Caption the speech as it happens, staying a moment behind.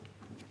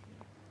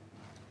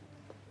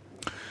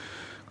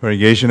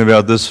Congregation,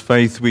 about this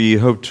faith, we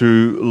hope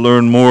to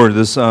learn more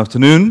this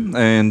afternoon.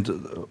 And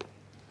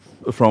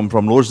from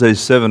Lord's Day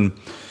 7,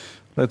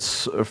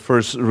 let's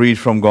first read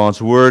from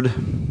God's Word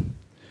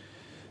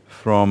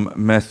from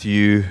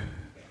Matthew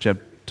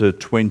chapter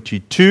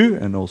 22,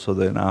 and also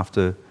then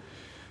after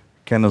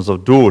Canons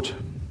of Dort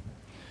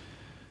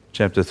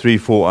chapter 3,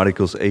 4,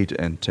 articles 8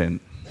 and 10.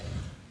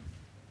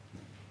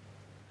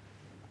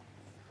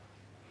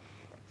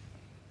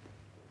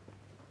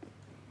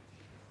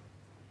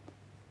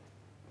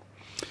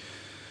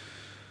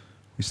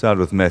 We start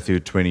with Matthew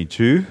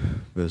 22,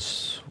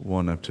 verse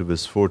 1 up to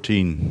verse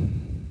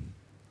 14.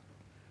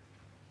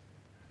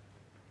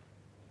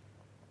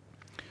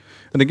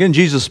 And again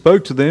Jesus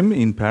spoke to them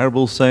in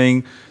parables,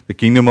 saying, "The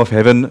kingdom of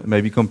heaven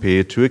may be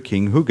compared to a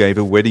king who gave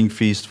a wedding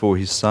feast for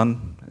his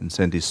son, and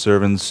sent his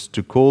servants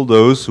to call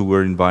those who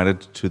were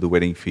invited to the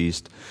wedding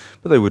feast,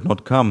 but they would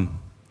not come.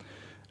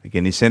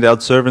 Again he sent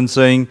out servants,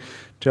 saying,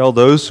 'Tell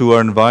those who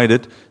are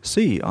invited,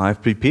 see, I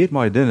have prepared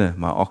my dinner,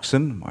 my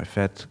oxen, my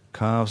fat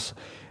calves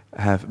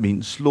have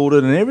been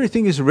slaughtered, and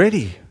everything is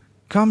ready.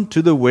 Come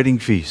to the wedding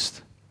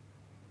feast.'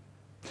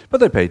 But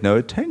they paid no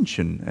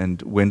attention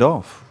and went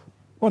off,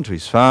 one to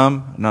his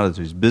farm, another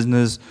to his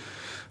business,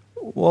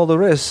 while the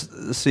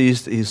rest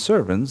seized his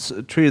servants,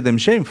 treated them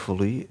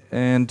shamefully,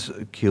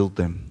 and killed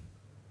them.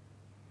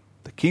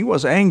 The king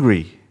was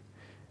angry,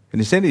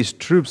 and he sent his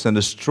troops and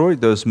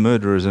destroyed those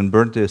murderers and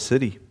burnt their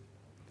city.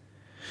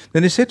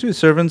 Then he said to his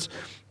servants,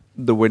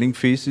 'The wedding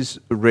feast is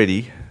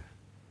ready,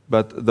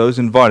 but those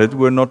invited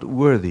were not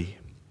worthy.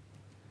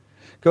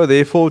 Go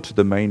therefore to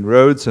the main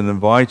roads and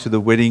invite to the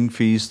wedding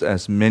feast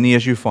as many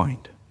as you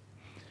find.'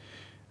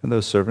 And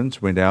those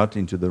servants went out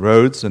into the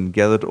roads and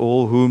gathered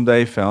all whom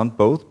they found,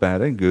 both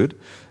bad and good,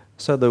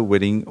 so the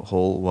wedding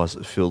hall was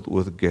filled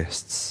with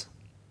guests.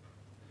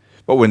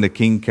 But when the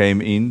king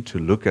came in to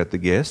look at the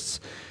guests,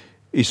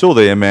 he saw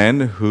there a man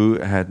who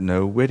had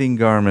no wedding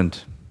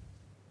garment.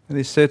 And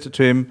he said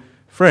to him,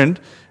 'Friend,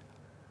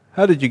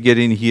 how did you get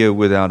in here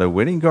without a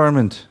wedding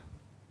garment?'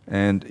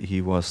 And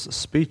he was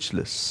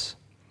speechless.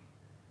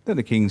 Then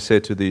the king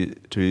said to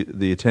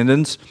the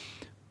attendants,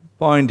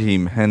 'Bind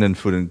him hand and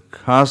foot and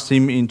cast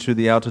him into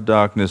the outer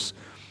darkness.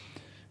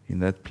 In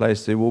that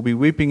place there will be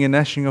weeping and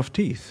gnashing of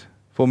teeth.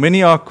 For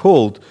many are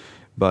called,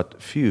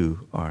 but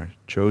few are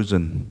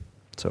chosen.'"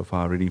 So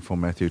far, reading from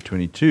Matthew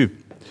 22.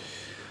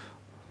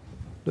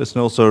 Let's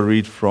also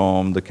read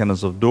from the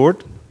Canons of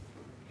Dort,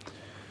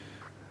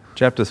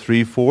 chapter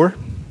 3, 4,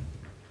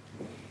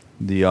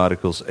 the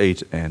articles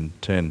 8 and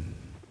 10.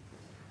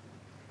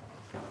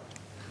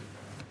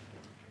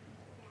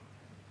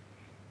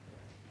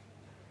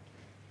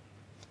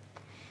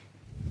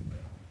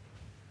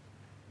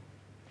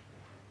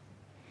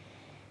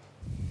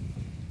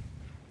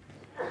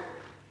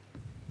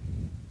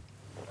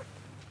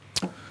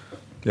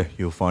 Yeah,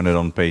 you'll find it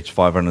on page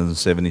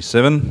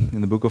 577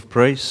 in the Book of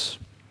Praise.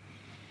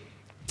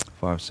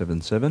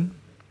 577.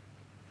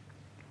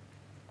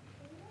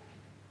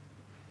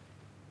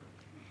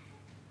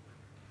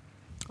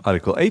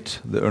 Article 8,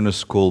 the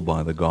earnest call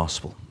by the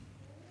gospel.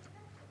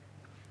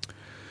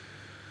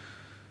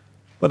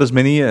 "But as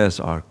many as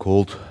are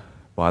called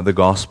by the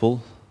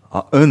gospel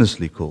are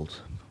earnestly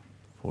called.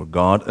 For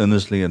God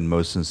earnestly and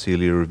most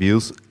sincerely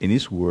reveals in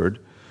His word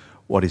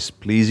what is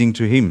pleasing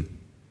to Him,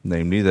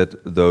 namely that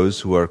those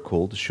who are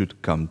called should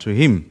come to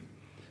Him.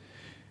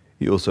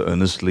 He also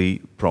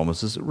earnestly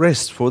promises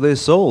rest for their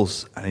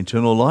souls and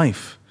eternal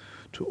life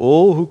to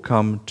all who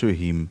come to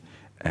Him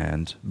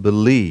and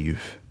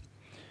believe."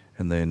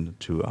 And then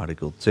to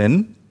Article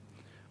 10,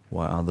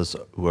 "Why others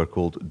who are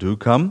called do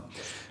come.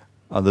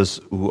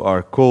 Others who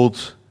are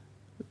called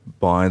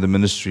by the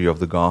ministry of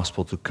the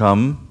gospel to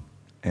come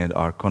and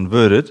are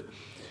converted,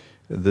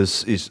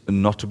 this is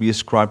not to be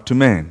ascribed to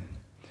man.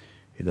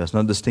 He does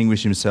not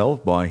distinguish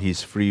himself by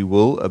his free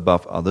will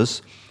above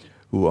others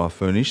who are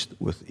furnished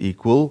with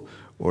equal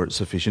or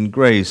sufficient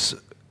grace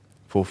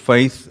for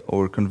faith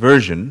or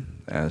conversion,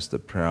 as the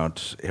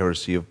proud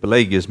heresy of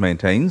Pelagius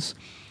maintains.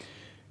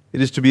 It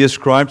is to be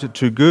ascribed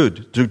to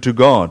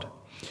God.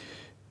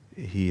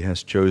 He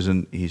has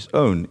chosen His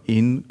own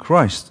in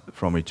Christ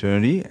from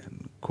eternity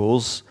and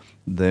calls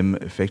them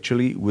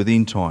effectually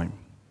within time.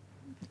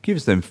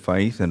 Gives them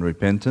faith and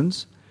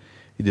repentance.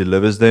 He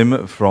delivers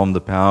them from the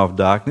power of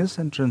darkness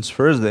and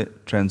transfers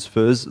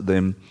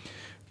them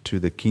to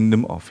the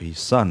kingdom of His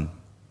Son.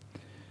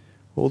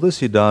 All this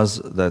He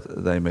does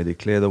that they may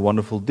declare the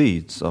wonderful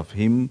deeds of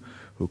Him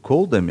who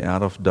called them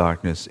out of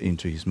darkness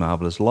into His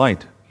marvelous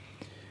light,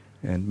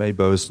 and may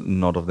boast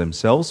not of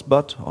themselves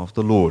but of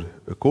the Lord,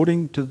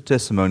 according to the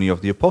testimony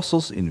of the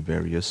apostles in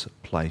various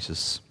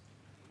places."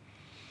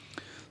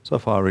 So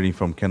far, reading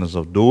from Canons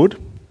of Dort.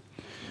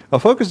 Our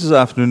focus this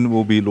afternoon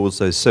will be Lord's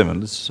Day 7.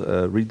 Let's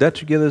read that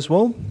together as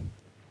well.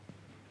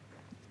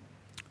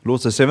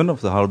 Lord's Day 7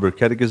 of the Heidelberg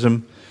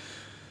Catechism,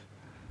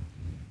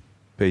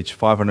 page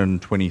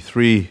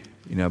 523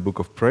 in our Book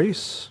of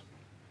Praise.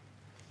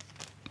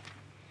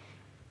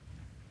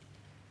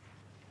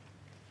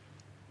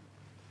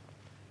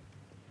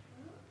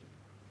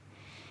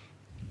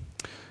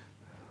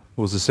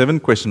 Was the 7,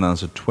 question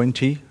answer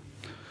 20.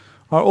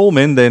 Are all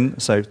men then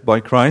saved by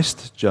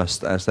Christ,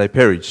 just as they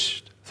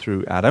perished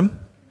through Adam?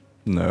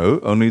 No,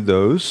 only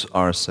those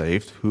are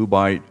saved who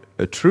by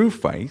a true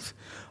faith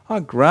are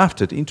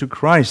grafted into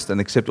Christ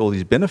and accept all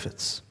his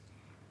benefits.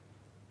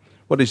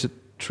 What is a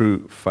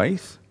true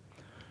faith?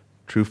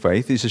 True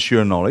faith is a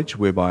sure knowledge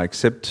whereby I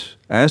accept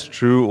as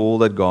true all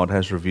that God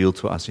has revealed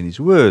to us in his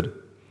word.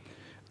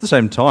 At the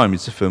same time,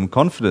 it's a firm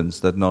confidence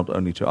that not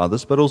only to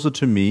others, but also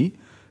to me,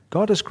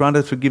 God has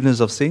granted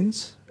forgiveness of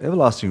sins,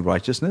 everlasting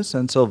righteousness,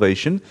 and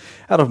salvation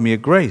out of mere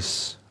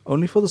grace,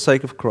 only for the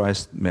sake of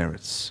Christ's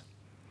merits.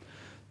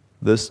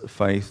 This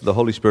faith, the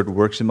Holy Spirit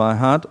works in my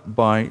heart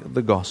by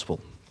the gospel.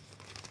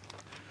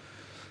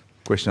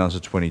 Question answer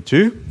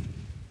 22.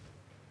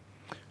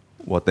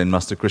 What then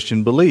must a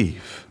Christian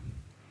believe?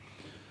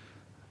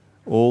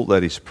 All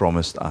that is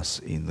promised us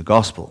in the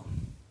gospel,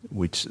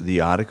 which the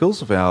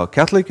articles of our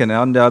Catholic and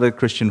undoubted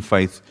Christian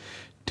faith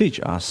teach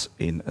us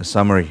in a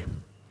summary.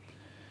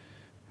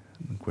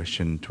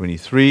 Question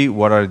 23,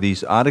 what are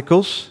these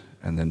articles?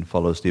 And then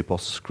follows the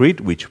Apostles' Creed,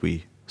 which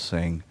we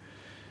sang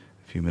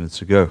a few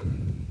minutes ago.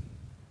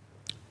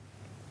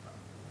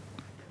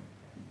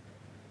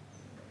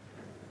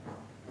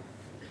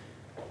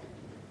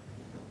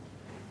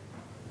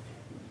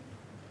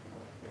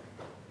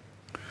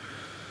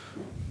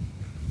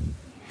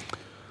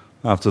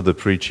 After the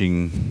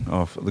preaching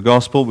of the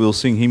gospel, we'll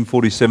sing hymn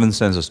 47,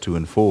 stanzas 2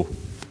 and 4.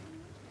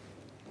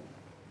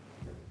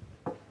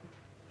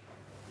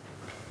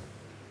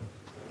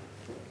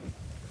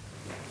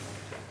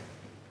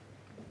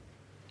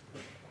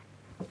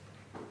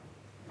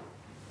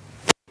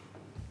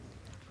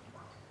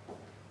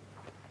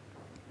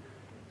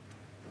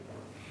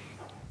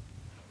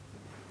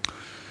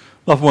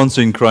 Loved ones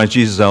in Christ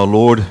Jesus our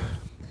Lord,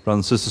 brothers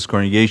and sisters,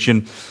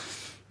 congregation,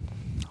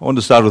 I want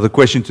to start with a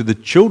question to the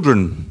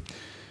children.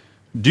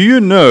 Do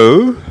you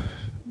know,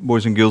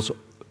 boys and girls,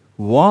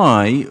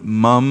 why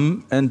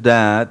mum and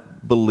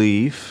dad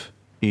believe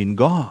in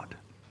God?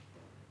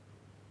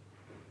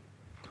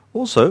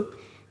 Also,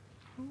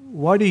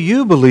 why do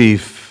you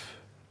believe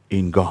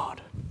in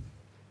God?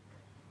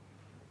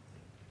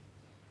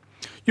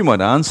 You might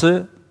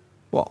answer,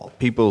 well,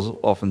 people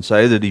often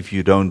say that if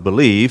you don't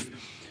believe,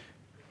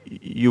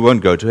 you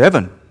won't go to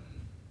heaven.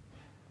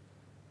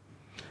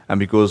 And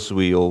because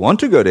we all want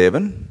to go to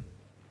heaven,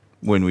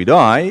 when we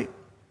die,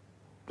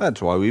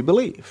 that's why we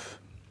believe.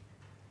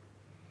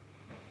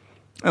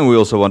 And we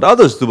also want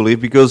others to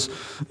believe because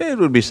it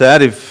would be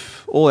sad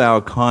if all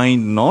our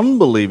kind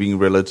non-believing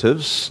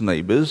relatives,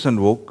 neighbors, and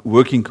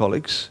working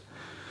colleagues,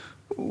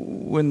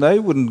 when they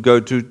wouldn't go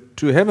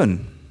to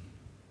heaven.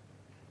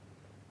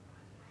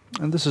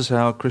 And this is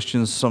how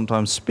Christians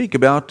sometimes speak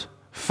about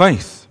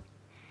faith.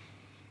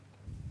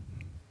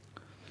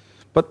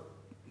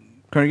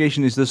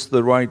 Congregation, is this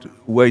the right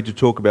way to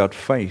talk about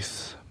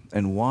faith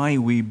and why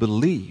we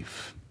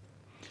believe?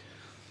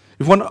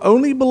 If one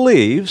only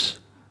believes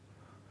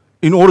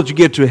in order to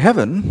get to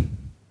heaven,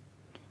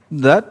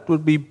 that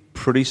would be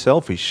pretty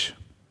selfish,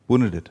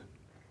 wouldn't it?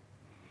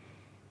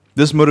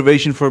 This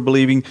motivation for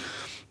believing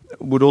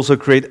would also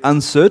create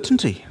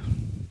uncertainty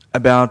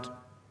about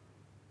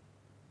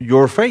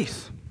your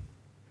faith.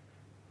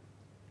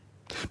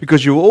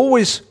 Because you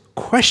always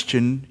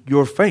question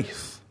your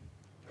faith.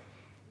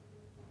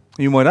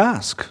 You might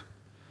ask,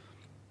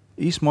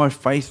 is my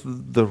faith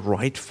the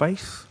right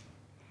faith?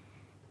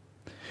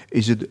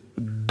 Is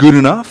it good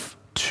enough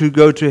to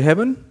go to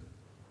heaven?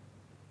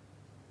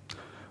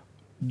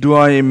 Do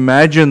I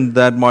imagine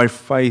that my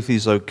faith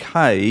is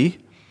okay,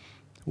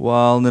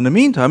 while in the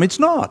meantime it's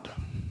not?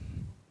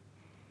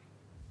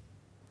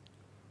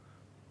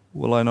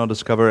 Will I not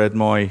discover at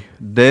my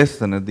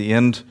death and at the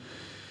end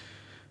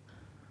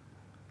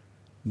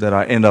that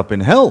I end up in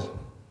hell?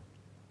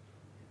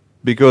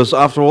 Because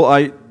after all,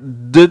 I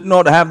did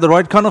not have the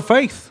right kind of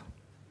faith.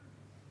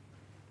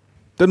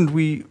 Didn't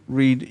we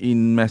read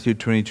in Matthew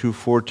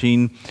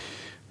 22:14,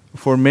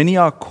 for many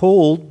are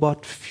called,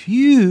 but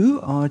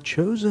few are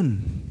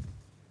chosen.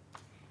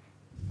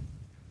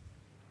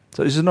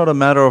 So is it not a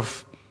matter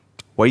of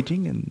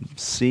waiting and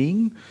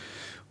seeing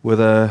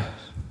whether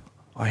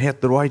I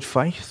had the right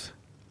faith?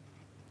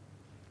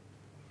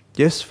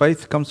 Yes,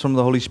 faith comes from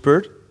the Holy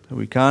Spirit.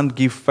 We can't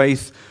give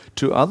faith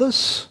to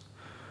others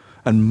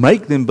and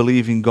make them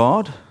believe in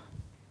God.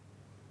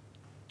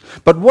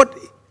 But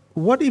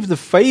what if the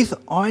faith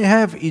I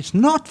have is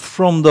not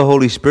from the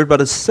Holy Spirit,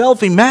 but a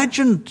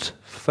self-imagined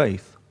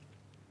faith?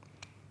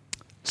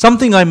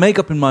 Something I make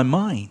up in my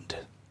mind.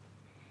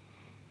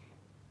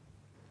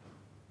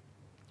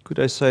 Could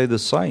I say the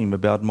same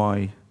about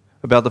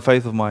the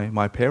faith of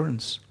my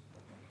parents,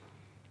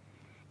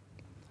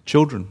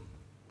 children,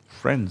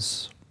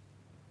 friends?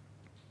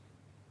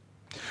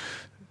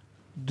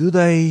 Do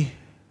they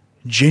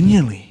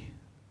genuinely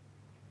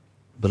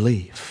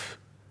believe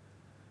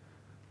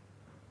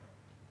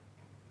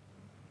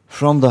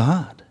from the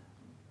heart?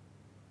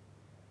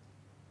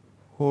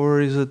 Or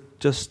is it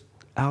just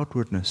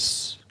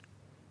outwardness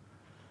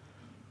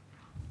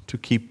to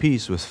keep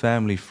peace with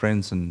family,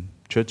 friends, and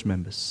church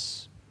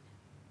members?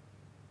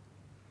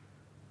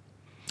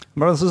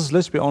 Brothers and sisters,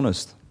 let's be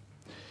honest.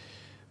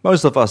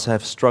 Most of us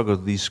have struggled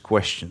with these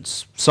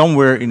questions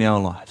somewhere in our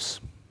lives.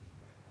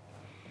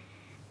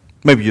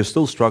 Maybe you're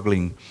still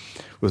struggling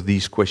with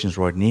these questions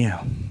right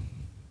now.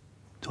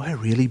 Do I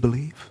really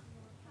believe?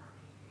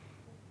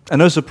 And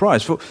no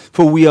surprise, for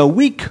we are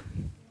weak.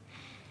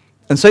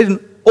 And Satan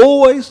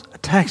always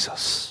attacks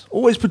us,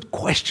 always put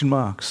question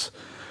marks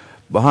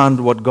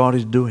behind what God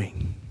is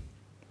doing.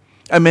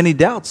 And many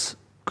doubts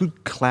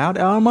could cloud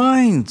our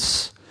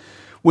minds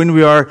when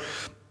we are,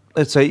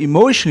 let's say,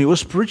 emotionally or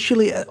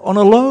spiritually on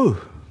a low.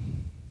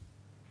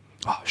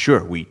 Oh,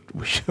 sure,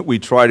 we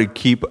try to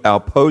keep our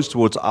post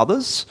towards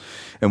others,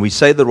 and we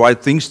say the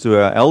right things to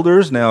our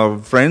elders and our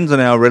friends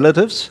and our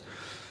relatives.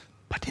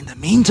 But in the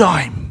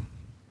meantime,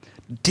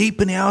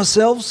 deep in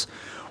ourselves,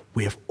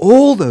 we have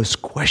all those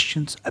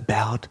questions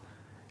about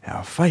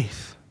our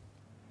faith.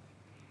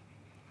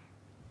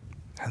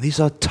 And these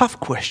are tough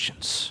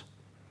questions.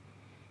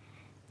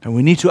 And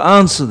we need to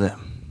answer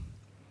them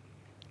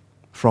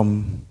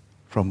from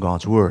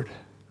God's Word.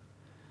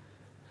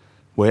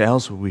 Where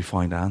else would we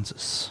find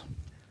answers?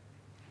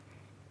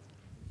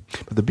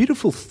 But the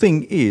beautiful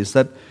thing is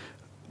that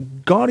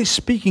God is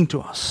speaking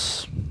to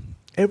us.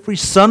 Every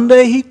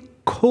Sunday He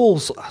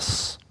calls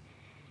us.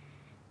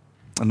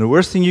 And the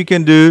worst thing you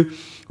can do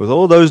with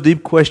all those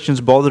deep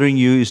questions bothering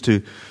you is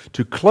to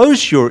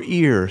close your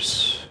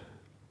ears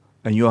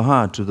and your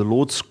heart to the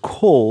Lord's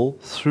call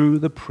through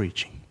the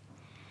preaching.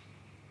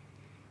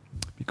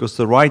 Because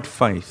the right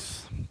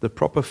faith, the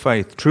proper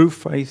faith, true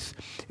faith,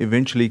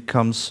 eventually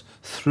comes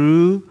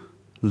through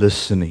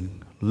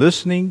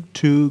listening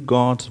to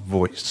God's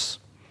voice.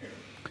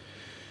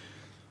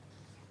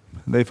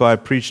 Therefore, I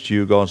preach to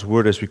you God's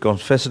word as we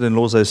confess it in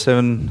Lord's Day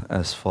 7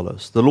 as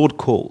follows. The Lord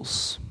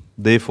calls.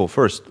 Therefore,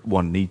 first,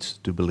 one needs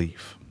to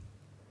believe.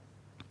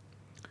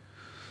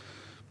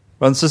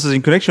 Brothers and sisters,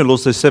 in connection with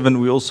Lord's Day 7,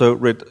 we also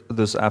read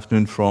this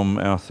afternoon from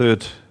our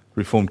third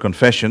Reformed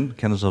confession,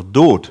 Canons of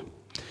Dort.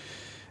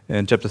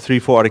 And chapter 3,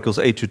 4, articles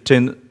 8 to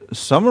 10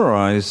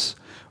 summarize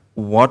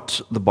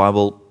what the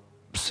Bible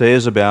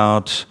says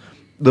about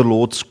the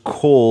Lord's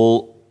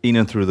call in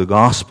and through the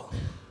gospel.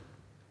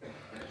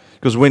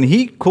 Because when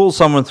He calls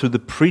someone through the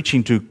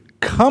preaching to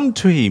come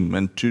to Him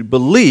and to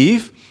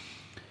believe,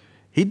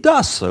 He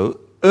does so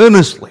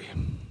earnestly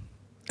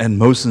and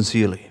most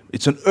sincerely.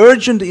 It's an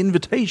urgent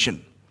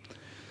invitation.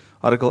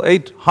 Article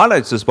 8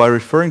 highlights this by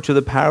referring to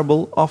the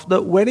parable of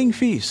the wedding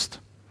feast.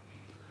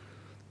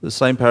 The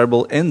same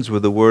parable ends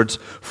with the words,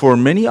 "For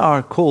many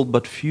are called,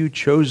 but few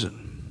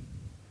chosen."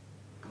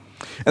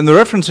 And the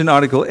reference in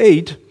Article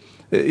 8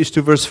 is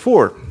to verse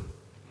 4.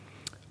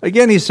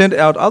 Again, He sent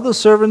out other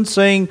servants,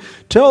 saying,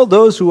 "Tell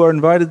those who are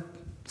invited,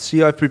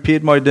 see, I've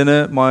prepared my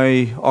dinner,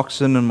 my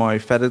oxen and my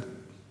fatted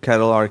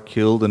cattle are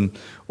killed, and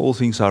all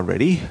things are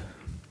ready.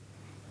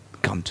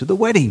 Come to the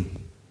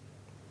wedding."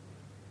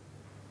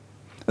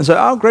 And so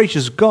our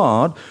gracious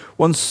God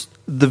wants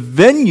the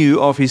venue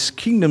of His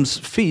kingdom's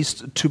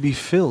feast to be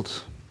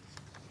filled.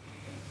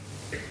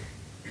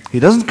 He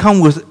doesn't come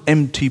with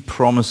empty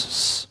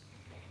promises.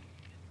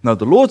 Now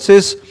the Lord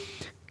says,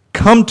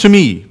 "Come to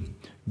me,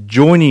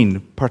 join in,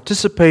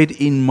 participate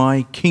in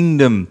my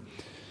kingdom.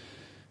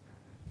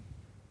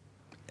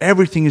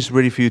 Everything is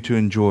ready for you to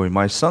enjoy.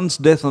 My Son's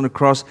death on the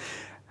cross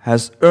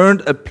has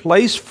earned a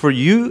place for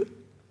you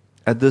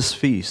at this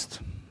feast.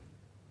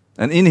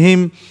 And in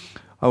Him,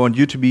 I want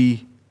you to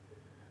be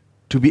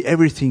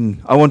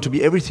everything. I want to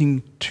be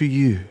everything to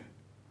you,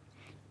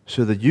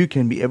 so that you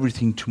can be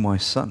everything to my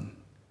Son.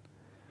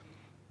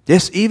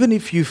 Yes, even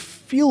if you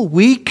feel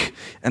weak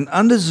and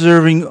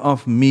undeserving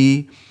of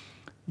me,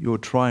 your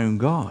triune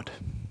God.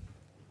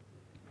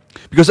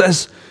 Because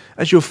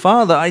as your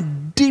Father, I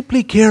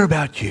deeply care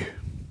about you.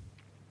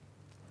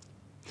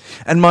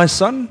 And my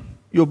Son,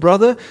 your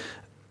brother,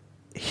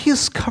 He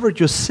has covered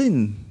your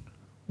sin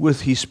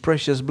with His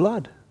precious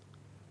blood.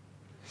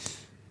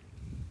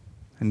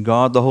 And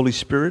God, the Holy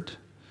Spirit,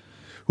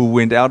 who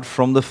went out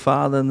from the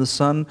Father and the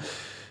Son,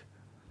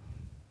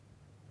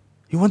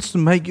 He wants to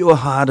make your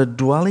heart a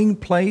dwelling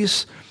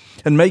place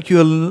and make you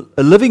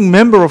a living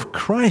member of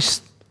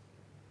Christ.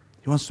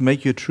 He wants to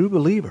make you a true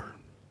believer.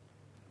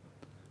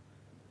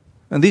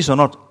 And these are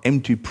not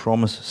empty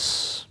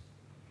promises.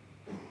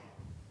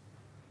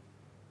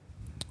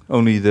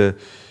 Only the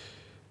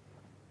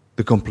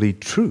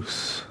complete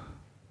truth.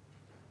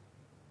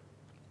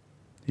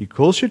 He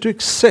calls you to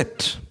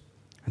accept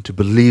and to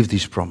believe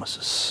these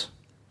promises.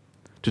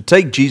 To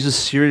take Jesus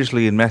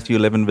seriously in Matthew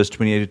 11, verse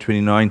 28 to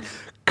 29.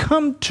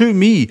 "Come to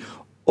me,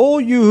 all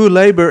you who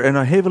labor and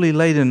are heavily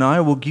laden, and I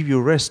will give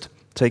you rest.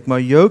 Take my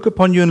yoke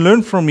upon you and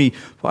learn from me,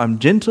 for I am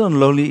gentle and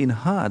lowly in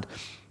heart,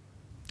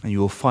 and you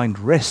will find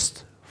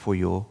rest for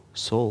your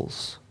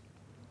souls."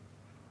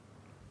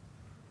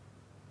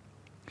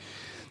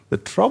 The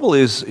trouble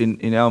is,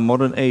 in our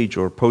modern age,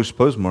 or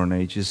postmodern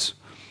age, is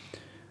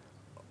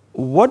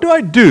what do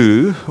I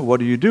do? What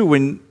do you do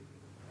when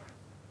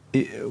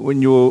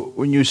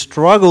you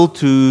struggle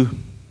to,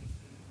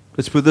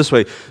 let's put it this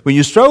way, when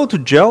you struggle to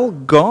gel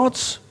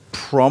God's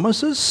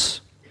promises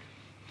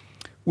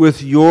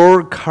with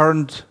your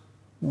current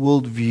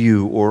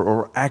worldview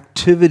or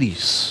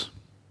activities.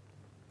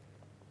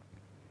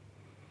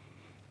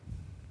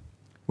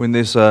 When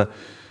there's a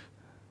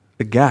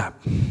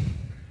gap,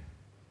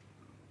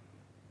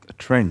 a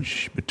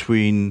trench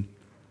between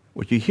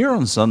what you hear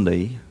on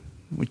Sunday,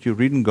 what you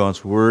read in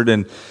God's Word,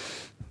 and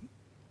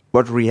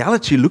what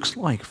reality looks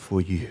like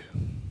for you,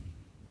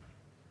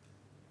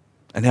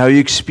 and how you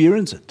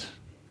experience it,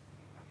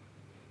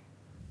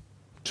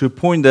 to a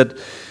point that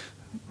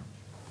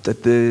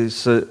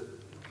there's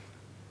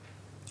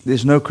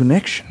no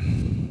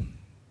connection.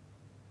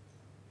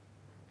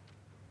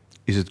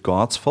 Is it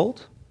God's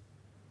fault?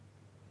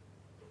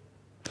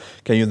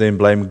 Can you then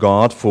blame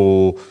God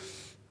for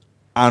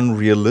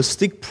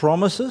unrealistic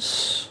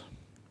promises?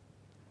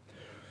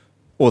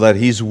 Or that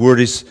His Word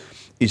is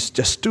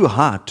just too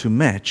hard to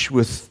match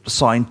with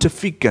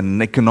scientific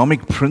and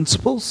economic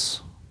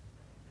principles?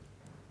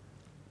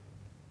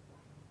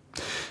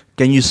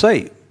 Can you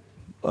say,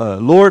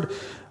 Lord,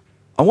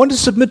 I want to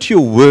submit to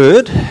your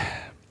Word,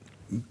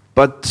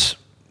 but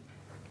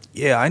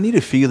I need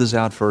to figure this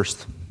out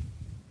first.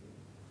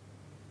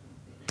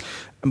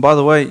 And by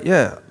the way,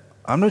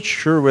 I'm not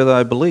sure whether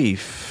I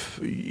believe.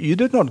 You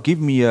did not give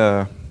me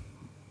a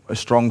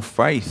strong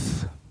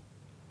faith.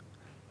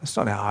 That's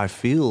not how I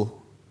feel.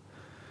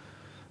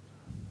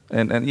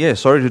 And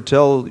sorry to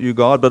tell you,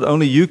 God, but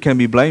only you can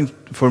be blamed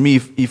for me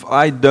if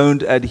I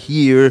don't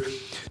adhere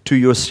to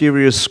your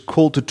serious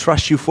call to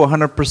trust you for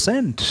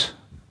 100%.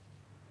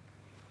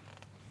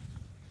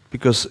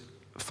 Because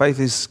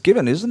faith is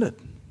given, isn't it?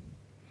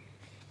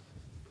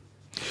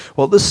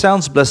 Well, this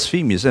sounds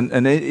blasphemous,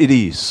 and it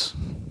is.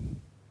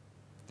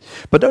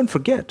 But don't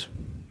forget,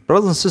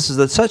 brothers and sisters,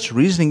 that such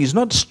reasoning is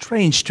not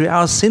strange to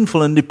our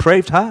sinful and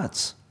depraved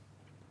hearts.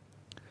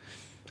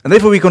 And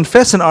therefore we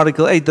confess in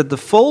Article 8 that the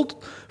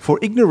fault for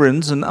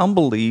ignorance and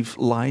unbelief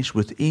lies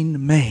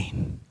within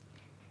man.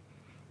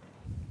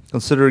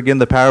 Consider again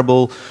the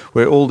parable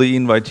where all the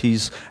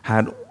invitees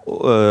had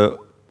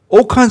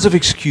all kinds of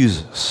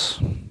excuses.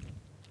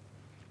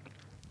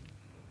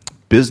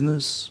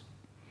 Business,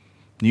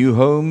 new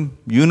home,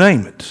 you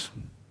name it.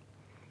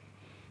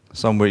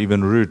 Some were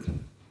even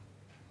rude.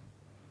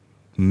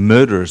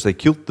 Murderers, they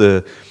killed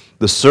the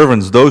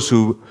servants, those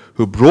who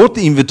brought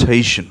the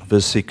invitation,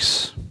 verse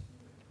 6.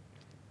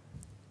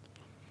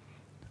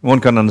 One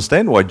can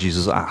understand why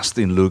Jesus asked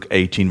in Luke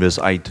 18, verse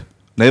 8,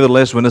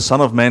 nevertheless, when the Son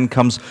of Man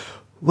comes,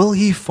 will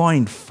he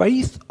find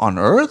faith on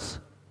earth?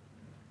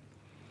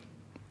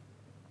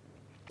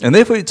 And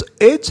therefore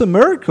it's a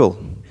miracle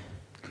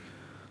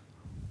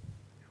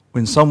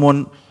when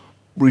someone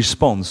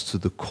responds to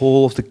the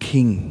call of the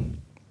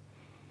King.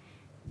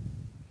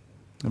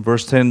 And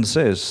verse 10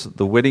 says,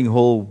 the wedding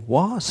hall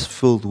was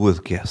filled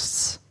with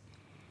guests.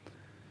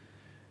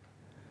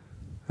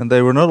 And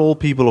they were not all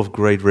people of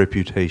great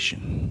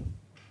reputation.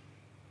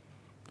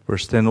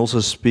 Verse 10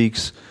 also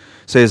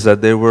says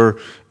that there were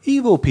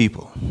evil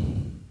people.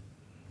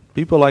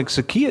 People like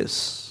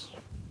Zacchaeus.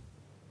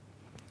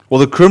 Or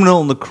the criminal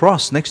on the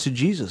cross next to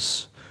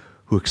Jesus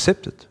who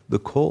accepted the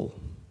call.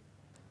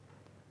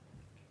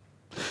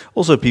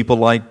 Also people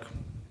like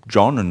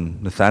John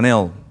and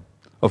Nathanael,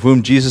 of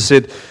whom Jesus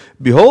said,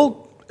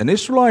 behold, an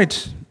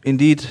Israelite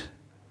indeed,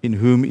 in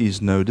whom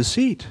is no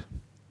deceit.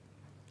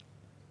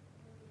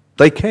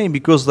 They came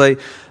because they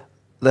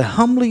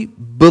humbly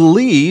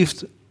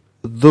believed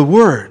the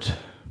word.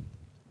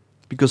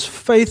 Because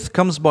faith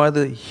comes by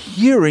the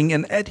hearing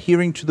and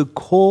adhering to the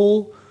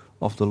call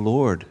of the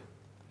Lord.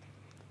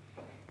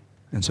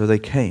 And so they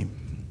came.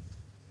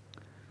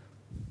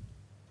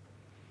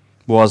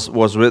 Was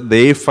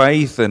their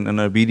faith and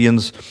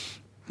obedience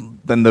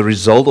then the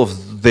result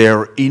of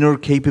their inner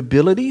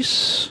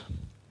capabilities?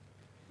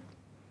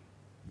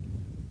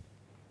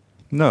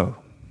 No.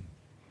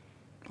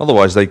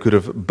 Otherwise they could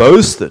have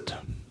boasted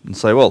and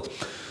say, well,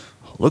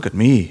 look at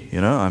me,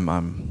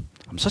 I'm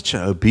such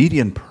an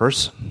obedient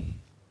person.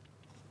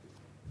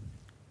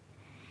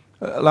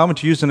 Allow me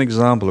to use an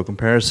example, a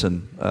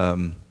comparison,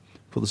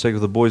 for the sake of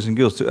the boys and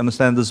girls, to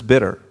understand this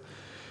better.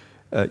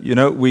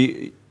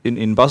 We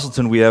in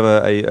Busselton we have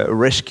a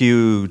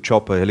rescue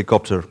chopper,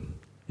 helicopter,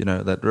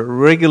 that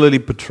regularly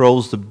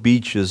patrols the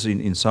beaches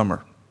in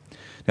summer.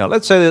 Now,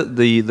 let's say that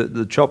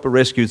the chopper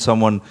rescued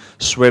someone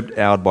swept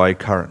out by a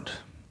current.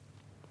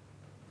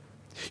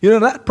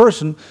 That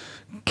person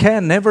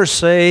can never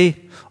say,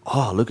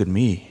 oh, look at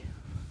me,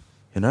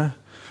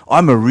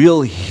 I'm a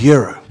real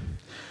hero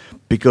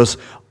because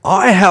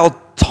I held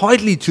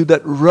tightly to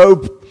that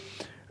rope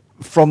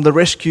from the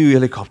rescue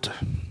helicopter.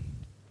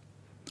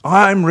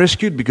 I'm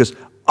rescued because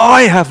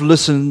I have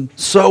listened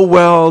so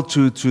well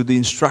to the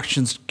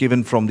instructions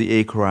given from the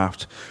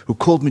aircraft who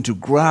called me to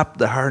grab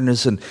the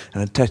harness and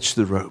attach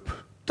the rope.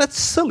 That's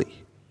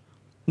silly.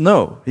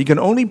 No, he can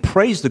only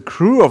praise the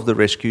crew of the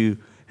rescue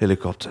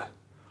helicopter.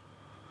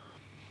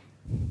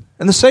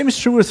 And the same is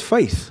true with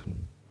faith.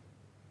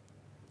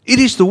 It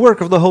is the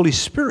work of the Holy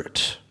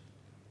Spirit.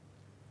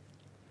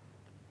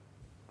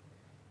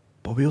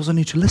 But we also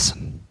need to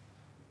listen.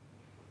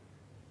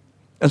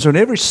 And so in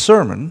every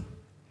sermon,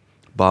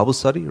 Bible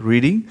study,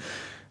 reading,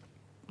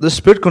 the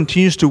Spirit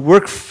continues to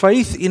work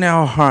faith in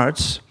our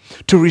hearts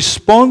to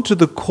respond to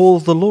the call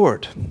of the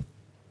Lord.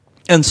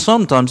 And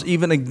sometimes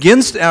even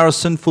against our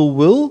sinful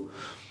will,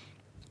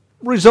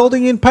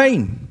 resulting in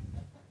pain.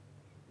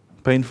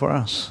 Pain for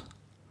us.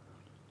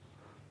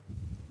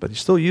 But He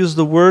still uses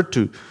the Word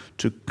to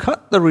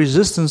cut the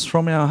resistance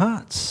from our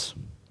hearts.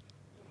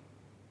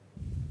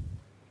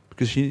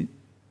 Because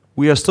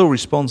we are still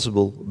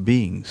responsible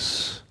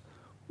beings.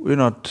 We're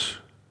not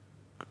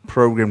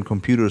programmed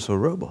computers or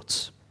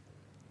robots.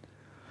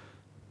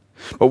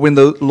 But when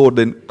the Lord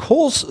then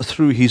calls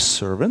through His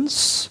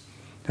servants,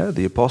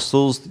 the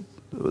apostles,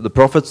 the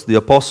prophets, the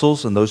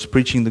apostles, and those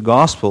preaching the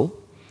gospel,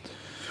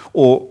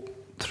 or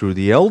through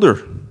the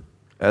elder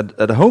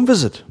at a home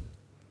visit,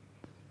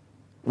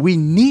 we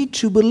need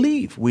to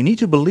believe. We need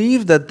to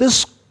believe that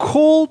this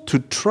call to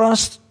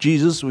trust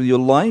Jesus with your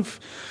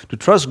life, to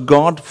trust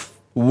God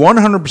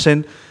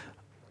 100%,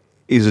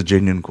 is a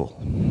genuine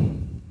call.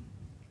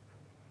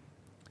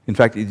 In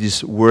fact, it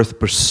is worth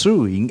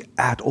pursuing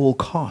at all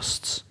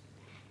costs.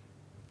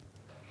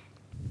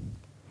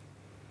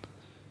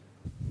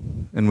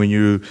 And when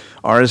you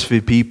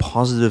RSVP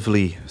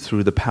positively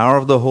through the power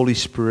of the Holy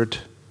Spirit,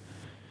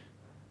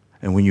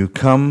 and when you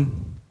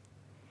come,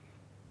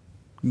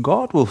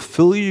 God will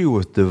fill you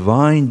with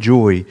divine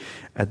joy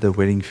at the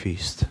wedding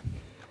feast.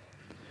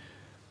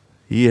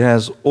 He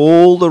has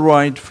all the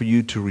right for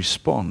you to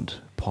respond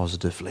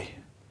positively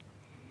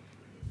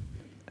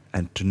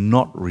and to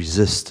not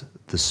resist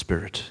the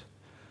Spirit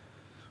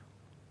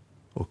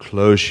or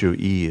close your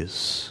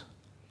ears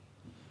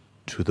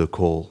to the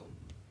call.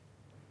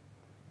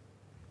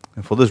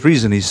 And for this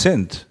reason, He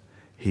sent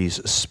His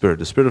Spirit,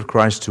 the Spirit of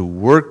Christ, to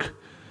work,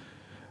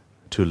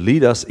 to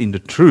lead us into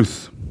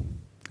truth.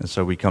 And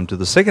so we come to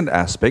the second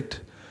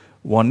aspect.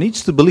 One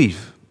needs to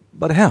believe,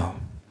 but how?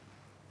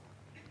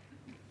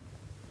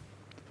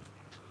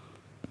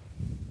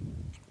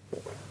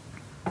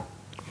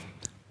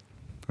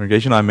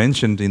 Congregation, I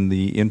mentioned in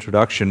the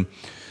introduction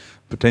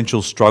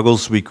potential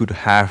struggles we could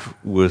have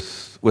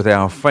with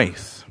our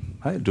faith.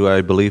 Do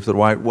I believe the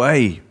right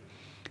way?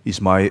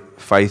 Is my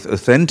faith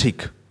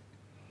authentic?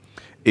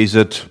 Is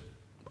it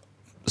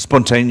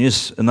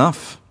spontaneous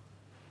enough?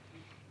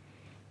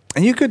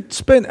 And you could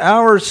spend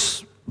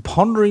hours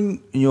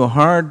pondering in your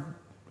heart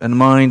and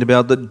mind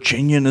about the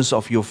genuineness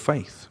of your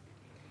faith.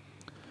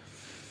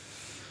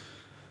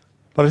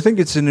 But I think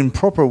it's an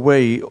improper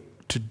way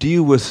to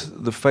deal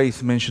with the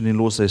faith mentioned in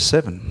Lord's Day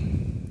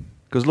 7.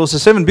 Because Lord's Day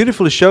 7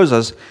 beautifully shows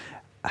us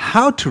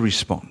how to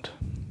respond.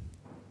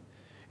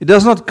 It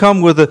does not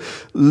come with a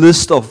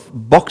list of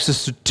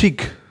boxes to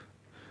tick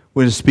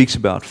when it speaks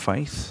about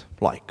faith,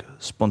 like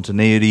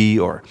spontaneity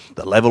or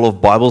the level of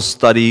Bible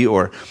study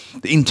or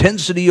the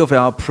intensity of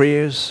our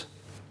prayers.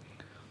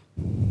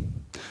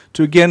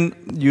 To again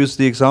use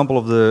the example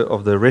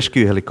of the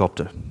rescue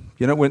helicopter.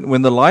 You know,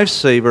 when the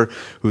lifesaver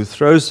who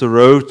throws the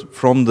rope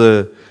from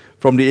the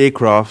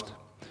aircraft,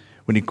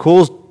 when he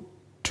calls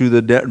to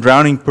the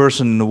drowning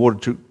person in the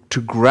water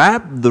to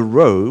grab the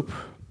rope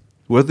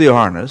with the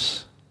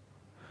harness,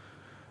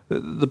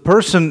 the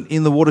person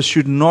in the water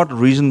should not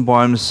reason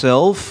by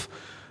himself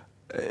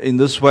in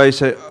this way,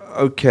 say,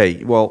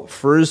 okay, well,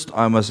 first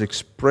I must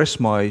express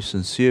my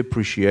sincere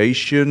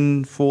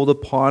appreciation for the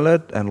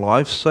pilot and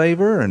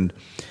lifesaver,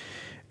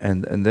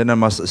 and then I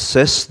must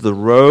assess the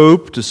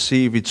rope to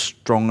see if it's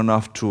strong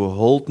enough to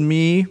hold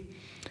me.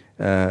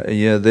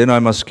 Then I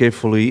must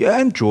carefully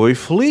and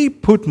joyfully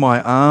put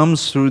my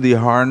arms through the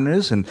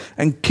harness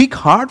and kick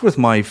hard with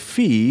my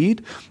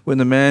feet when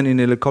the man in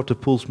the helicopter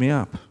pulls me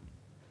up.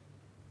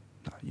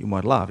 You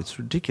might laugh, it's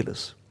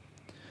ridiculous.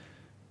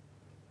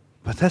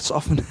 But that's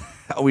often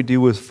how we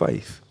deal with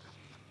faith.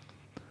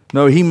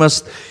 No, he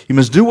must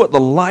do what the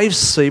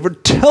lifesaver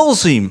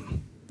tells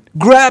him.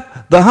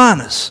 Grab the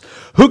harness,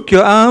 hook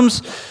your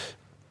arms,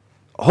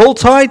 hold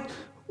tight,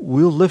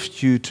 we'll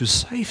lift you to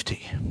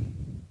safety.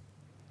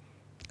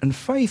 And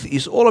faith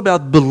is all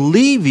about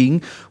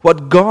believing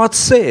what God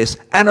says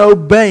and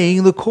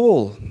obeying the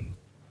call.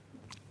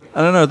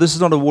 I don't know, this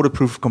is not a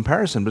waterproof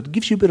comparison, but it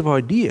gives you a bit of an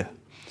idea.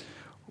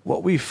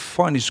 What we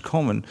find is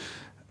common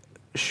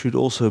should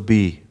also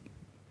be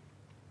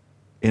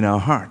in our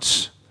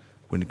hearts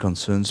when it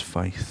concerns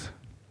faith.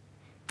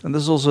 And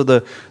this is also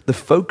the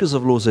focus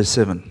of Lord's Day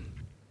 7.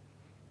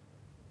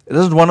 It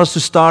doesn't want us to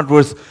start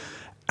with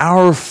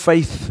our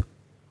faith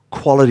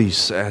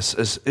qualities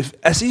as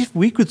if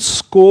we could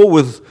score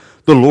with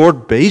the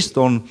Lord based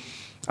on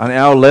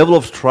our level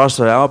of trust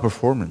or our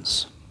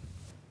performance.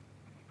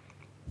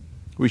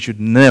 We should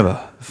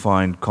never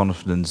find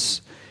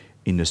confidence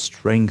in the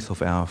strength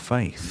of our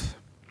faith,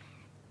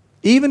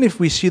 even if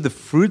we see the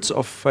fruits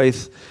of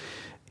faith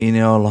in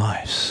our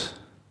lives.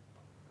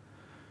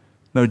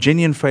 No,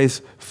 genuine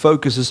faith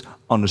focuses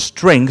on the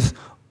strength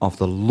of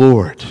the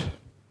Lord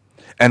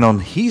and on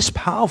His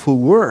powerful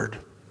word,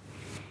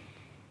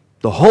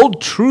 the whole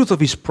truth of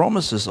His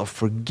promises of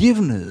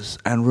forgiveness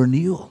and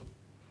renewal.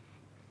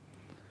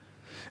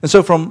 And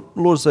so from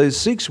Lord's Day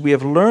 6, we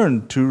have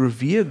learned to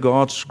revere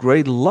God's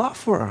great love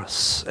for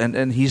us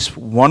and His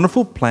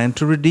wonderful plan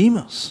to redeem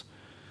us.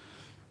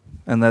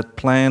 And that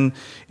plan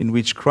in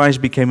which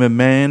Christ became a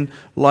man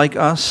like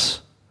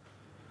us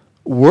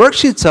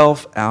works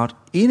itself out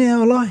in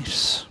our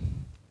lives.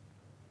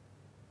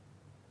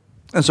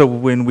 And so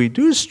when we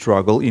do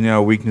struggle in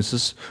our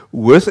weaknesses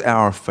with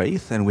our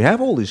faith, and we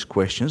have all these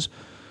questions,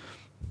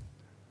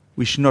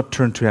 we should not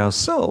turn to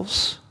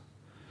ourselves,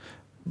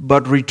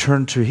 but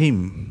return to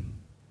Him,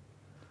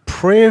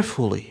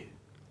 prayerfully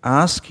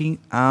asking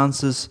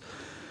answers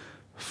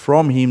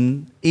from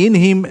Him, in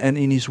Him and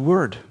in His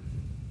Word.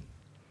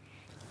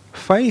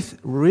 Faith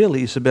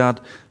really is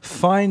about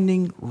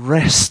finding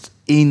rest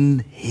in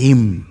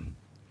Him,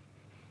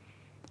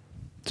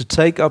 to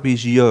take up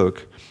His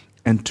yoke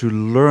and to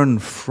learn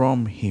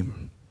from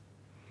Him.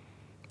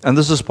 And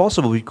this is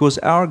possible because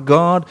our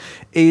God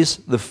is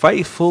the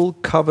faithful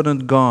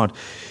covenant God.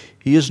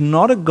 He is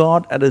not a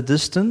God at a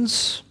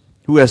distance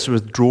who has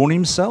withdrawn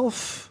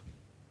Himself,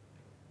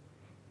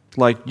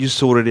 like you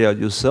sort it out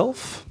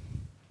yourself.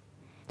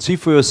 See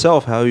for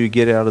yourself how you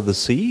get out of the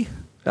sea,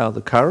 out of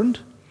the current.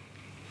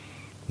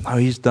 No,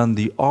 He's done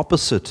the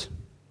opposite.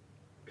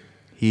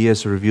 He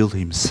has revealed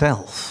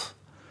Himself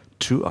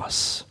to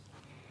us.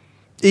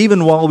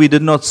 Even while we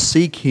did not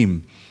seek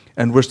Him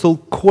and were still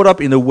caught up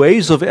in the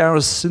waves of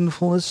our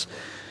sinfulness,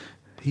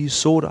 He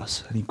sought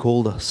us and He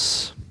called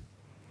us.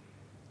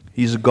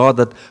 He's a God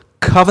that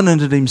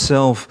covenanted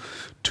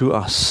Himself to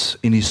us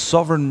in His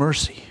sovereign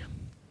mercy.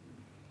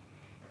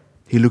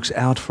 He looks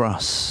out for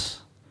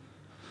us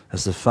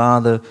as the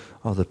Father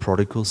of the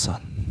prodigal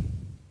Son.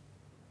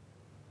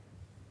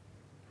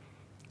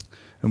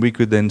 And we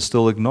could then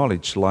still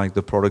acknowledge, like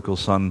the prodigal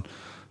son,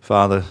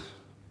 Father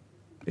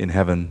in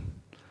heaven,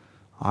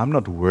 I'm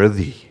not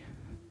worthy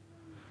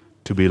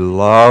to be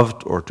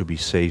loved or to be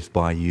saved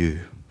by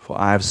you, for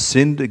I have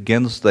sinned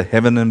against the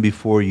heaven and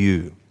before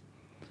you.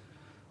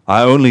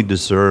 I only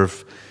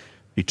deserve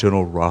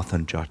eternal wrath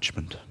and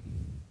judgment.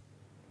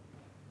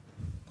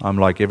 I'm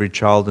like every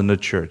child in the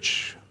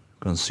church,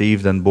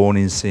 conceived and born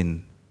in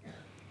sin.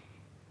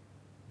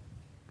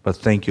 But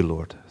thank you,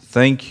 Lord.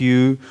 Thank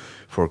you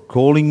for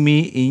calling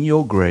me in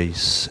your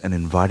grace and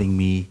inviting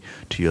me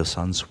to your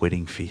Son's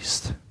wedding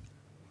feast,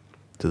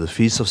 to the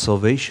feast of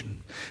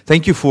salvation.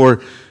 Thank you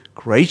for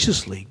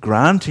graciously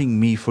granting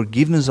me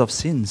forgiveness of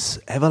sins,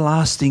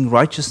 everlasting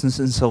righteousness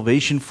and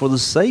salvation for the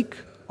sake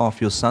of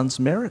your Son's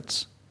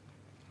merits.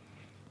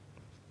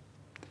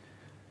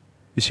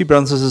 You see,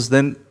 brothers and sisters,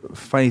 then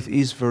faith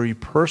is very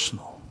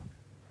personal.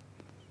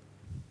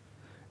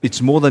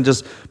 It's more than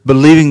just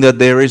believing that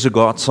there is a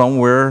God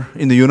somewhere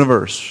in the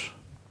universe,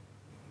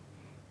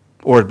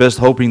 or at best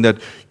hoping that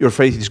your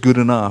faith is good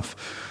enough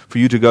for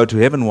you to go to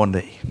heaven one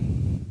day.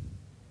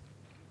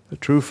 The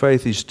true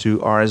faith is to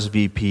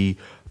RSVP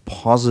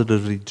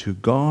positively to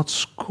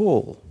God's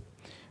call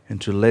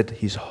and to let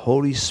His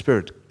Holy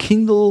Spirit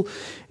kindle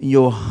in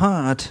your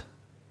heart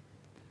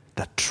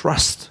that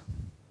trust,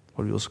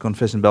 what we also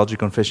confess in Belgian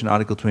Confession,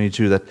 Article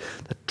 22, that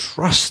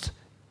trust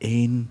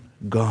in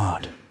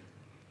God.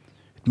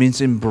 It means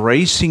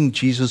embracing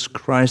Jesus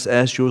Christ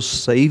as your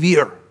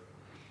Savior.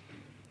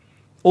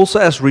 Also,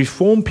 as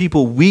Reformed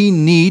people, we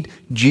need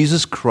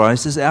Jesus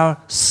Christ as our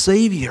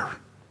Savior.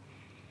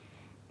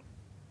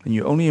 And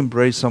you only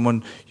embrace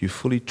someone you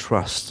fully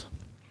trust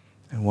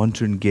and want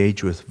to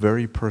engage with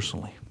very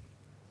personally.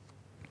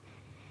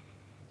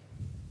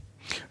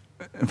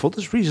 And for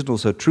this reason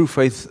also, true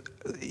faith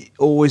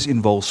always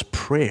involves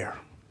prayer.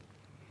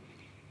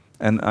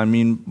 And I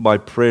mean by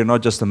prayer,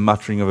 not just the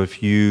muttering of a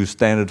few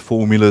standard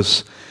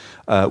formulas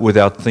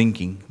without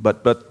thinking,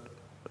 but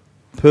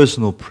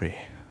personal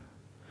prayer,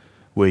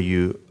 where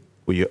you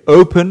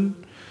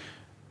open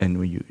and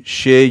when you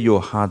share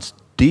your heart's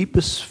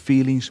deepest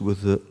feelings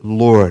with the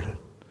Lord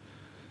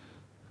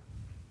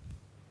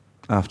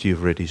after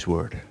you've read His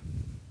Word.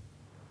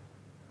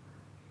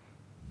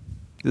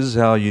 This is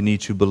how you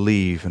need to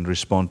believe and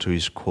respond to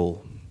His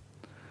call.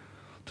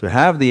 To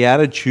have the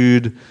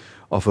attitude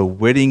of a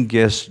wedding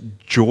guest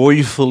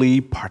joyfully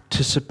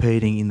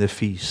participating in the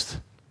feast.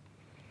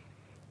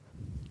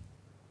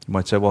 You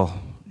might say,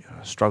 well,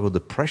 I struggle with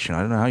depression.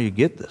 I don't know how you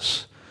get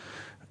this.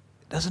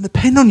 It doesn't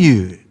depend on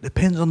you. It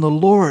depends on the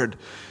Lord.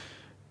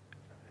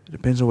 It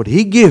depends on what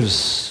He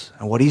gives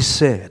and what He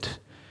said.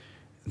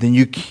 Then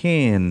you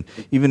can,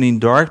 even in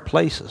dark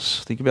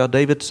places, think about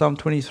David, Psalm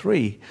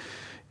 23,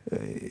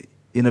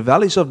 in the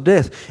valleys of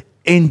death,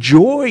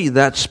 enjoy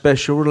that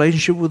special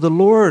relationship with the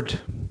Lord,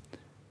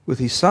 with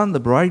His Son,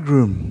 the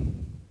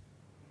bridegroom.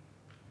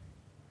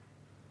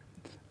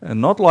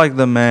 And not like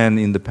the man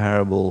in the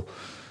parable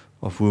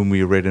of whom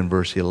we read in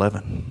verse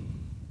 11.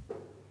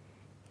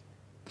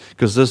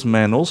 Because this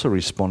man also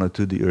responded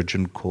to the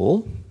urgent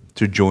call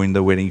to join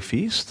the wedding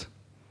feast.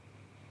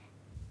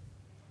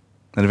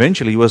 And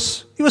eventually he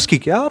was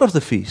kicked out of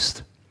the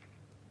feast.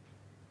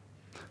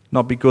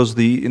 Not because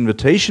the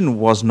invitation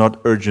was not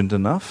urgent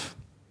enough.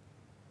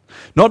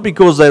 Not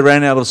because they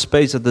ran out of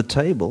space at the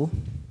table.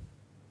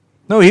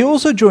 No, he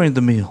also joined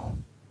the meal.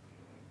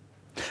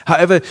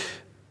 However,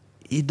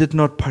 he did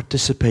not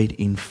participate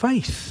in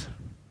faith,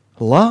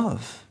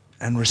 love,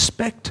 and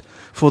respect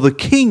for the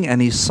king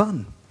and his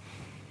son.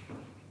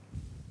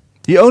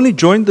 He only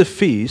joined the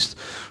feast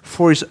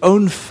for his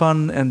own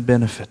fun and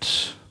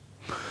benefit,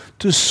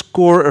 to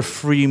score a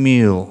free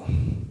meal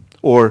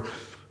or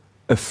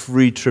a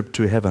free trip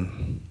to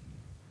heaven.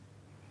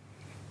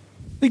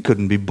 He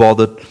couldn't be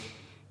bothered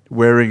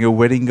wearing a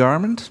wedding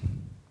garment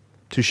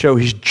to show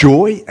his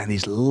joy and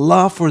his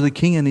love for the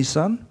king and his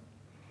son.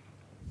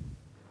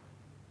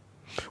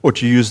 Or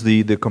to use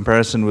the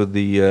comparison with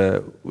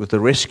the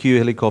rescue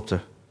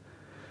helicopter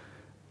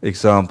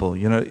example.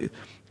 You know,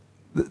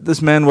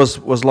 this man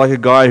was like a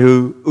guy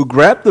who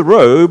grabbed the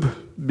robe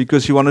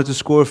because he wanted to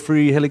score a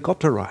free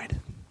helicopter ride.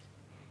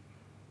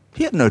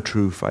 He had no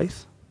true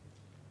faith.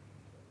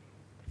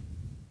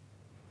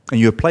 And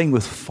you're playing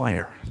with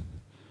fire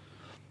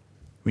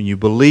when you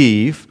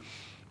believe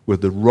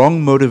with the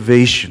wrong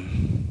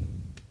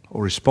motivation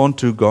or respond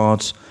to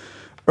God's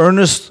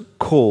earnest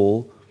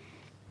call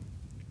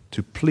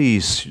to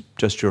please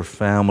just your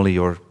family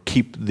or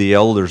keep the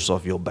elders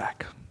off your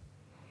back.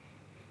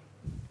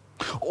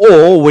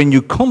 Or when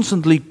you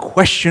constantly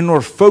question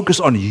or focus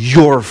on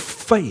your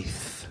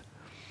faith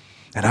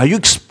and how you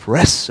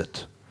express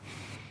it,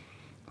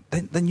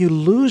 then you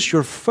lose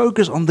your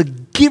focus on the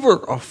giver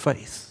of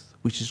faith,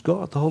 which is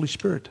God, the Holy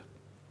Spirit.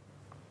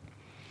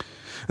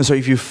 And so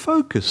if you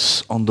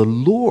focus on the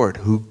Lord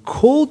who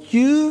called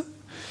you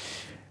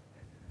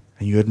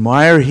and you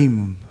admire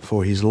Him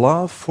for His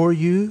love for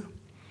you,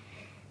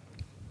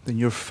 then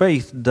your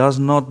faith does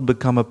not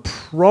become a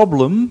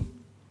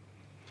problem,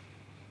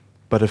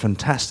 but a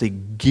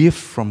fantastic gift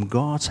from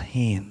God's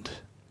hand.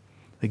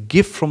 A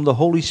gift from the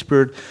Holy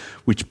Spirit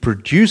which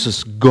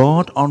produces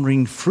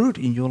God-honoring fruit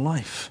in your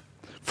life.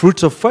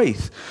 Fruits of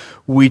faith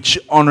which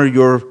honor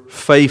your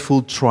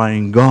faithful,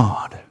 trying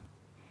God.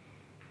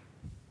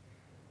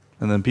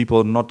 And then people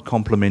are not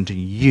complimenting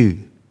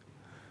you,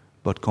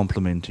 but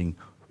complimenting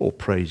or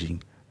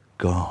praising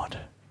God.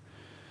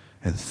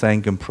 And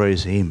thank and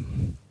praise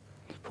Him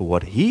for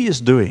what He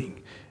is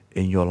doing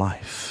in your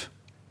life.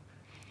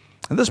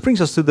 And this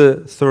brings us to the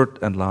third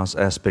and last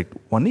aspect.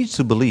 One needs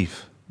to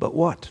believe, but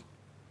what?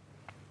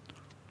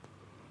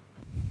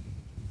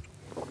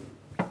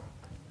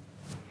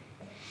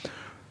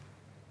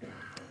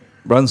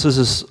 Brothers and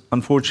sisters,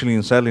 unfortunately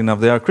and sadly enough,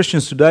 there are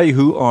Christians today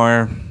who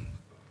are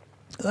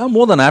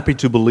more than happy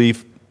to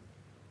believe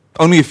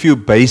only a few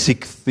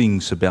basic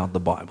things about the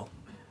Bible.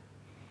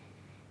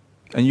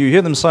 And you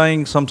hear them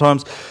saying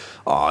sometimes,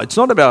 it's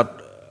not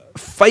about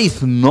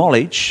faith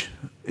knowledge,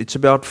 it's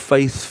about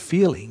faith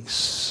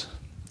feelings.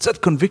 It's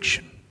that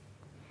conviction.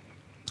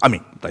 I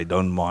mean, they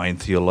don't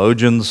mind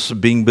theologians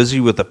being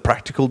busy with the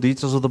practical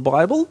details of the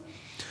Bible,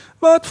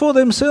 but for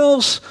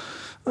themselves,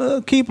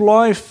 keep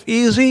life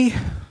easy.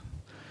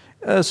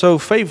 So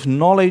faith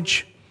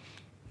knowledge,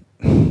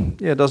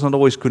 does not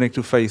always connect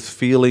to faith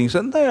feelings,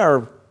 and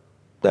they're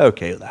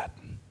okay with that.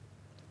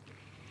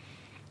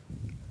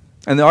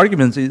 And the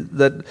argument is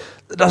that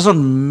it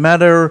doesn't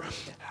matter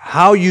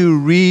how you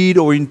read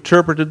or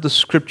interpret the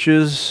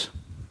Scriptures,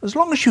 as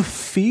long as you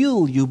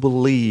feel you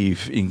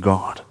believe in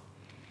God.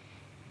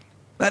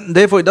 And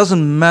therefore, it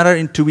doesn't matter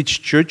into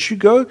which church you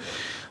go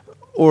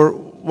or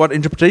what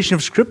interpretation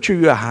of Scripture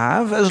you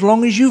have, as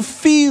long as you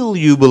feel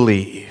you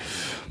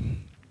believe.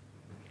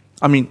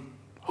 I mean,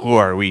 who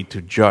are we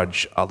to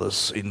judge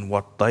others in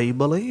what they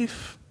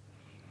believe?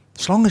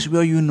 As long as we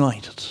are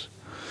united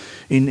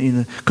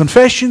in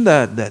confession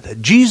that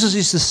Jesus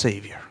is the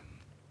Savior.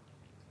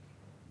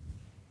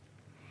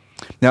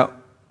 Now,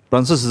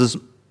 brothers and sisters,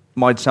 this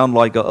might sound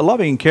like a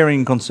loving,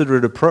 caring,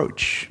 considerate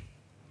approach,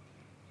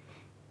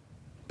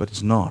 but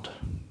it's not.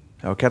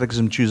 Our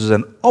catechism chooses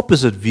an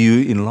opposite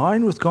view in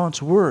line with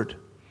God's Word,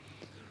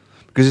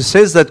 because it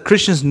says that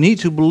Christians need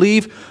to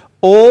believe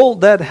all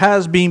that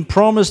has been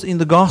promised in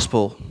the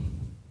gospel.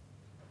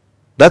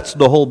 That's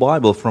the whole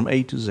Bible from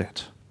A to Z.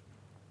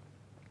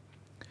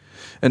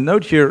 And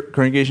note here,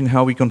 congregation,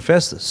 how we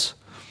confess this.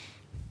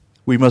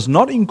 We must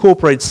not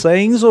incorporate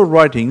sayings or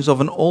writings of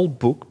an old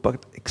book,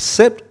 but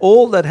accept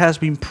all that has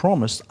been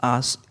promised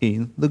us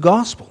in the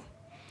gospel.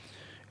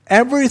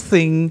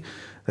 Everything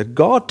that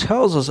God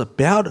tells us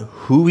about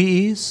who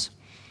He is,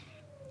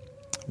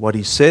 what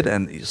He said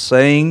and is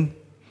saying,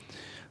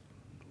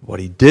 what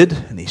He did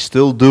and He's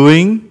still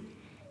doing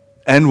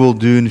and will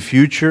do in the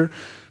future.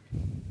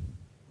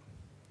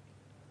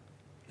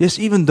 Yes,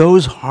 even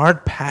those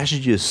hard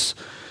passages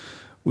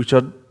which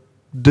are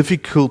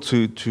difficult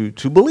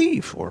to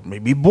believe, or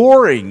maybe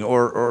boring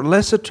or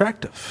less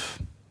attractive.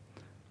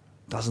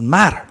 Doesn't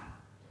matter.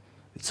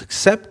 It's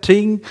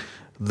accepting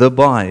the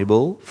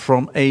Bible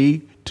from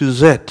A to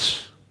Z,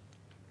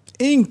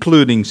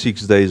 including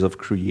 6 days of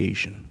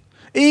creation,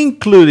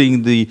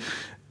 including the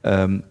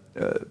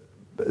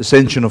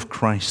ascension of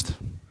Christ,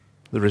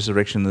 the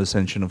resurrection and the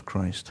ascension of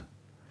Christ,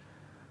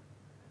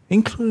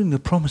 including the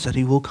promise that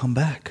He will come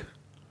back.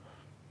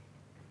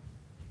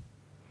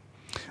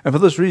 And for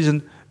this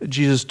reason,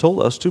 Jesus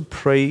told us to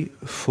pray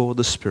for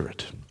the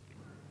Spirit.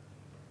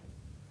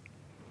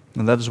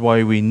 And that is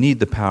why we need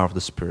the power of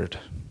the Spirit.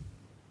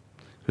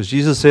 Because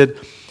Jesus said,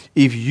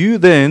 if you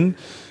then,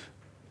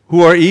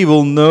 who are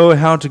evil, know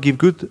how to give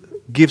good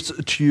gifts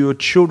to your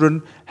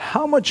children,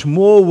 how much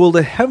more will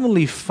the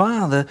Heavenly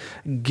Father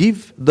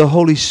give the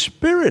Holy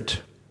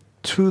Spirit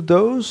to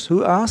those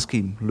who ask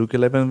Him? Luke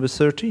 11, verse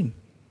 13.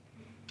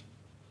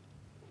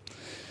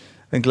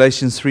 And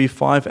Galatians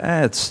 3:5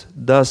 adds,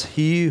 does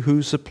He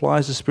who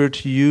supplies the Spirit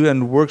to you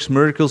and works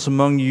miracles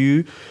among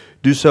you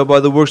do so by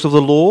the works of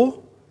the law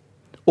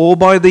or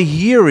by the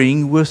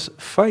hearing with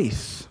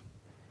faith?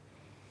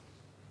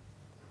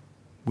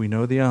 We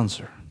know the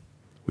answer.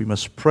 We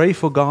must pray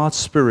for God's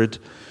Spirit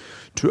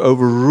to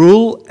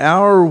overrule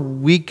our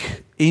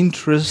weak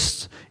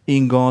interest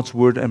in God's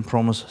word and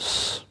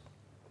promises.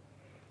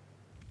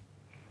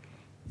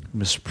 We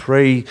must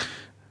pray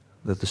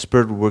that the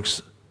Spirit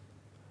works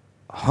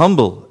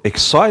humble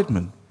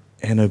excitement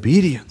and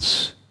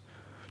obedience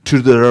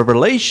to the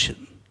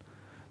revelation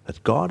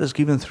that God has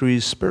given through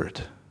His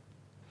Spirit.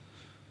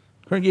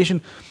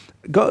 Congregation,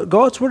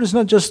 God's Word is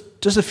not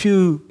just a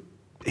few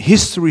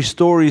history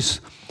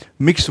stories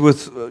mixed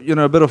with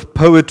a bit of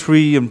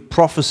poetry and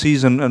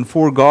prophecies and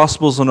 4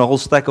 Gospels and a whole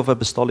stack of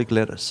apostolic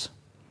letters.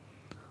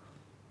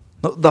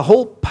 No, the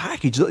whole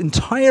package, the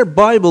entire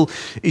Bible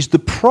is the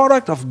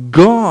product of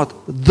God,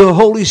 the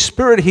Holy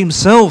Spirit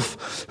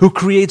Himself, who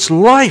creates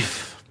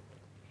life,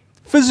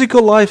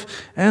 physical life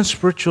and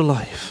spiritual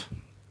life.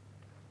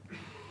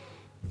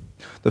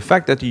 The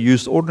fact that He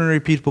used ordinary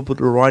people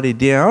to write it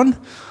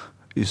down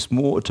is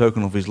more a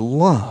token of His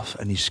love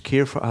and His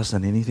care for us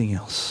than anything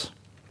else.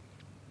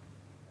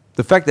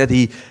 The fact that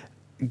He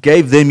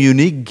gave them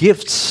unique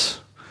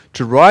gifts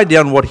to write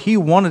down what He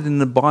wanted in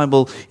the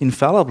Bible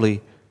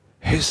infallibly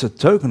is a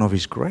token of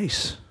His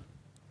grace,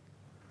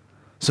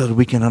 so that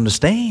we can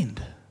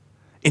understand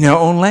in our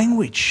own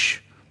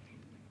language.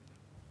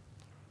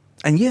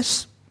 And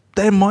yes,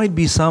 there might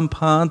be some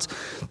parts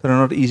that are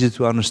not easy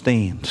to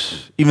understand.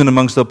 Even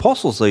amongst the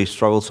apostles, they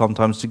struggled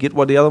sometimes to get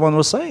what the other one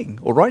was saying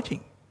or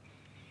writing.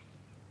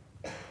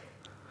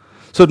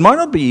 So it might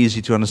not be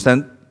easy to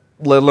understand,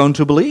 let alone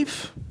to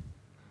believe.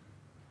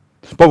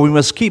 But we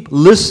must keep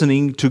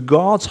listening to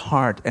God's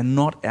heart and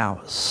not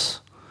ours.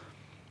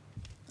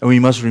 And we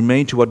must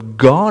remain to what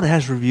God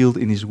has revealed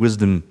in His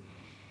wisdom.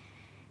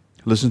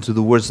 Listen to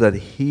the words that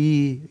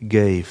He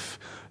gave,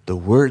 the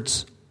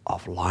words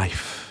of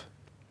life.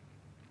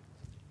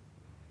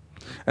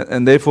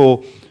 And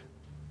therefore,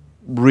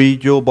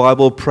 read your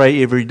Bible,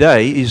 pray every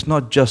day is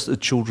not just a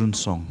children's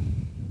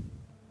song.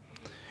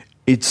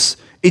 It's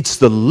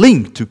the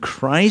link to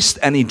Christ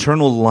and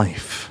eternal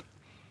life.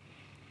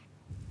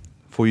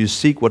 For you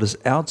seek what is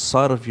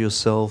outside of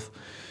yourself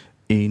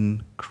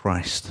in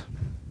Christ.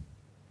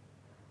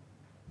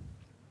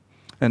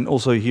 And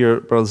also here,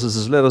 brothers and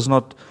sisters, let us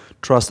not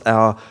trust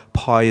our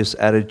pious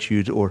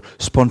attitude or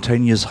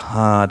spontaneous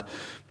heart,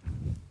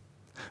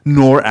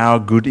 nor our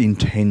good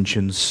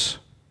intentions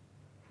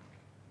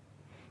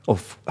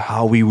of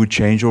how we would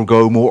change or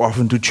go more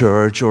often to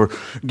church or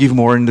give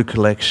more in the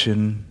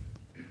collection.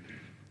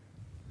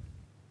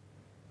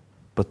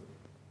 But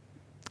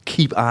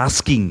keep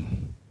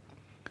asking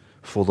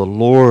for the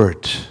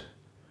Lord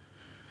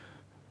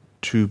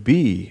to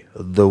be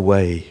the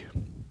way,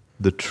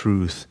 the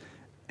truth,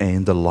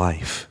 and the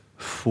life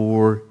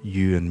for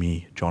you and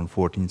me. John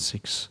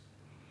 14:6.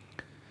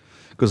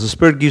 Because the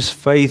Spirit gives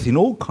faith in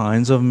all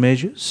kinds of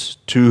measures,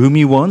 to whom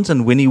He wants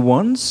and when He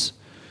wants,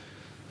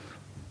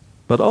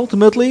 but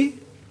ultimately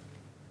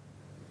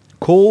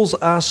calls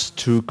us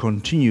to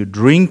continue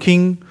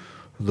drinking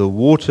the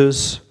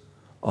waters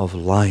of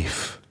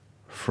life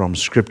from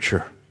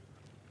Scripture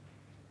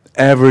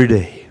every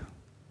day.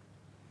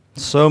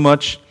 So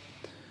much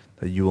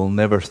that you will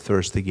never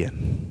thirst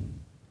again.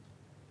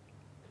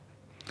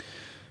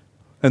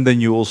 And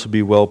then you also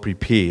be well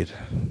prepared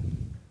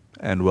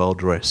and well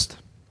dressed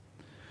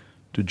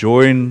to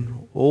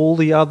join all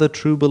the other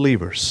true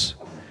believers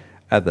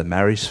at the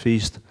marriage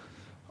feast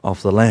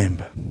of the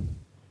Lamb.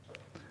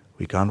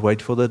 We can't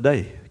wait for the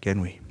day, can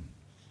we?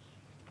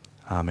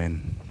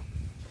 Amen.